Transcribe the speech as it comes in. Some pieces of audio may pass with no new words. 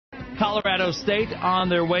Colorado State on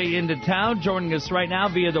their way into town. Joining us right now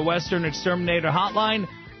via the Western Exterminator Hotline.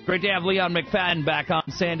 Great to have Leon McFadden back on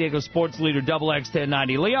San Diego Sports Leader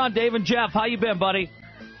XX1090. Leon, Dave, and Jeff, how you been, buddy?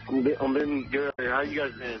 I'm been good. How you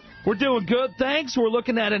guys been? We're doing good, thanks. We're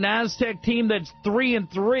looking at an Aztec team that's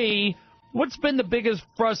 3-3. What's been the biggest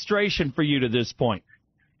frustration for you to this point?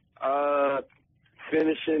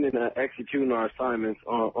 Finishing and executing our assignments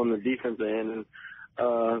on the defensive end,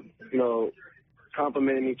 and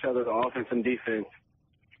complimenting each other, the offense and defense.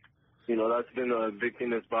 That's been a big thing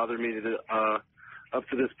that's bothered me up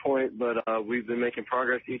to this point. But we've been making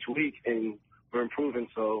progress each week, and we're improving,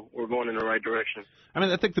 so we're going in the right direction.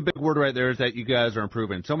 I think the big word right there is that you guys are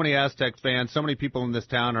improving. So many Aztec fans, so many people in this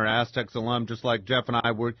town are Aztecs alum, just like Jeff and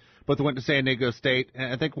I both went to San Diego State.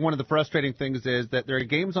 And I think one of the frustrating things is that there are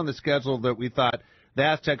games on the schedule that we thought the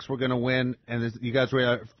Aztecs were going to win, and you guys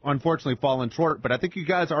were unfortunately falling short. But I think you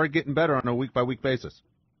guys are getting better on a week-by-week basis.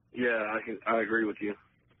 Yeah, I agree with you.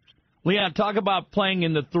 Leon, talk about playing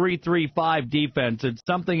in the 3-3-5 defense. It's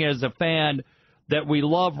something as a fan that we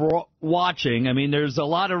love watching. There's a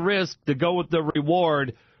lot of risk to go with the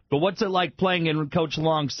reward, but what's it like playing in Coach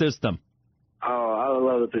Long's system? Oh, I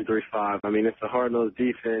love the 3-3-5. It's a hard-nosed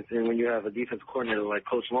defense, and when you have a defensive coordinator like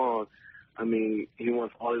Coach Long, he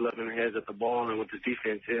wants all 11 heads at the ball, and with the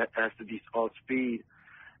defense, it has to be all speed.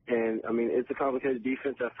 And, it's a complicated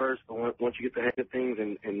defense at first, but once you get the hang of things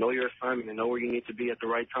and know your assignment and know where you need to be at the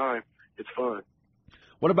right time, it's fun.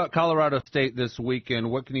 What about Colorado State this weekend?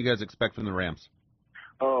 What can you guys expect from the Rams?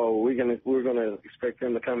 Oh, we're gonna expect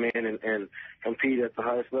them to come in and compete at the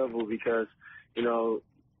highest level because,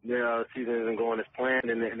 their season isn't going as planned,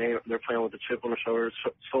 and they're playing with a chip on their shoulders.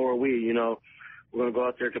 So are we. We're gonna go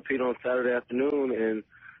out there and compete on Saturday afternoon, and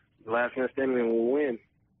the last man standing, and we'll win.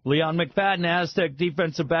 Leon McFadden, Aztec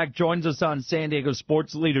defensive back, joins us on San Diego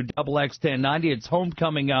Sports Leader XX1090. It's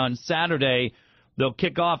homecoming on Saturday. They'll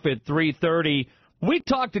kick off at 3:30. We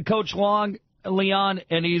talked to Coach Long, Leon,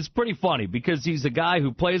 and he's pretty funny because he's a guy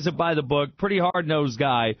who plays it by the book, pretty hard-nosed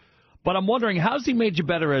guy. But I'm wondering, how's he made you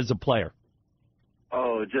better as a player?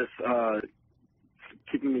 Oh, just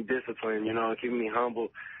keeping me disciplined, keeping me humble.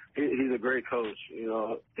 He's a great coach.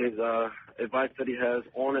 His advice that he has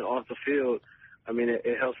on and off the field,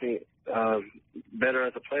 it helps me better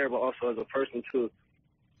as a player, but also as a person, too.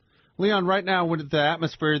 Leon, right now, with the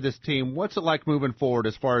atmosphere of this team, what's it like moving forward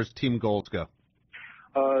as far as team goals go?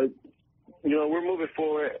 We're moving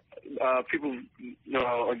forward. People,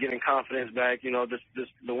 are getting confidence back.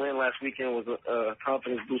 The win last weekend was a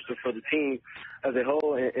confidence booster for the team as a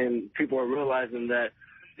whole, and people are realizing that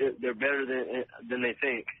they're better than they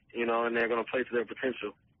think, and they're going to play to their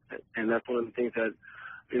potential. And that's one of the things that,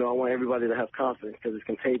 I want everybody to have confidence because it's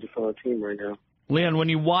contagious on our team right now. Leon, when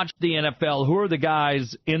you watch the NFL, who are the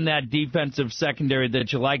guys in that defensive secondary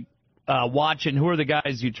that you like watching? Who are the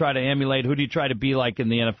guys you try to emulate? Who do you try to be like in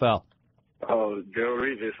the NFL? Oh, Joe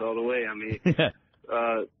Revis all the way.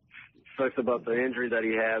 Sucks about the injury that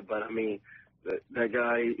he had, but that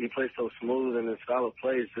guy, he plays so smooth, and his style of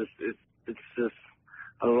play is it's just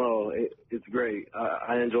I don't know, it's great.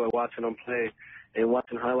 I enjoy watching him play and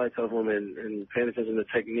watching highlights of him and paying attention to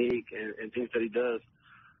technique and things that he does.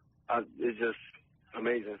 It's just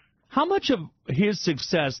amazing. How much of his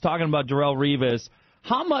success, talking about Darrelle Revis,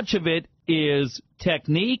 how much of it is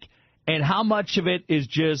technique and how much of it is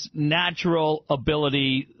just natural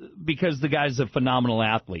ability because the guy's a phenomenal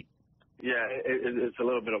athlete? Yeah, it's a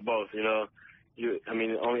little bit of both,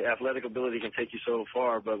 only athletic ability can take you so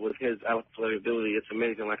far, but with his athletic ability, it's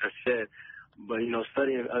amazing, like I said. But,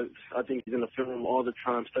 studying, I think he's in the film room all the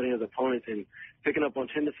time, studying his opponents and picking up on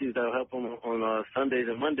tendencies that will help him on Sundays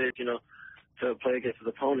and Mondays, to play against his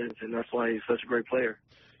opponents, and that's why he's such a great player.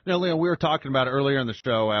 Leon, we were talking about earlier in the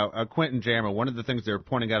show, Quentin Jammer. One of the things they were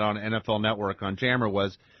pointing out on NFL Network on Jammer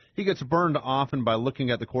was he gets burned often by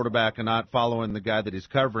looking at the quarterback and not following the guy that he's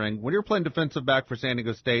covering. When you're playing defensive back for San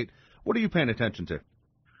Diego State, what are you paying attention to?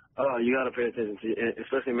 You got to pay attention to,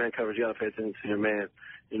 especially man coverage, you got to pay attention to your man.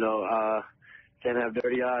 Can't have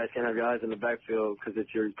dirty eyes, can't have your eyes in the backfield because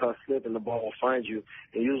if you're caught slipping, the ball will find you.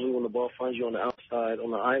 And usually when the ball finds you on the outside, on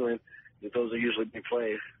the island, those are usually big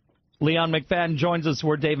plays. Leon McFadden joins us.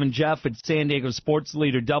 We're Dave and Jeff at San Diego Sports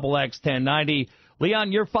Leader XX1090.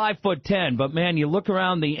 Leon, you're 5'10", but man, you look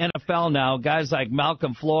around the NFL now, guys like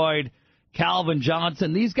Malcolm Floyd, Calvin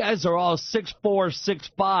Johnson, these guys are all 6'4",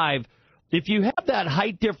 6'5". If you have that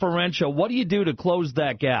height differential, what do you do to close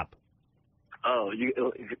that gap? Oh, you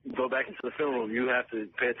go back into the film room. You have to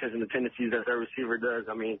pay attention to tendencies that their receiver does.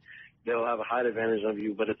 They'll have a height advantage of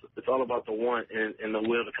you, but it's all about the want and the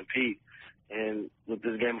will to compete. And with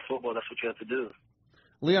this game of football, that's what you have to do.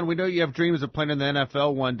 Leon, we know you have dreams of playing in the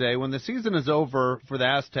NFL one day. When the season is over for the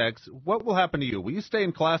Aztecs, what will happen to you? Will you stay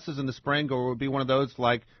in classes in the spring, or will it be one of those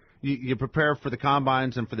like you prepare for the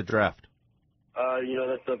combines and for the draft?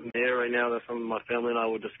 That's up in the air right now. That's something my family and I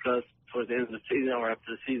will discuss towards the end of the season or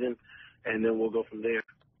after the season, and then we'll go from there.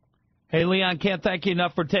 Hey, Leon, can't thank you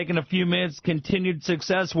enough for taking a few minutes. Continued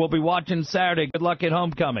success. We'll be watching Saturday. Good luck at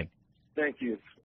homecoming. Thank you.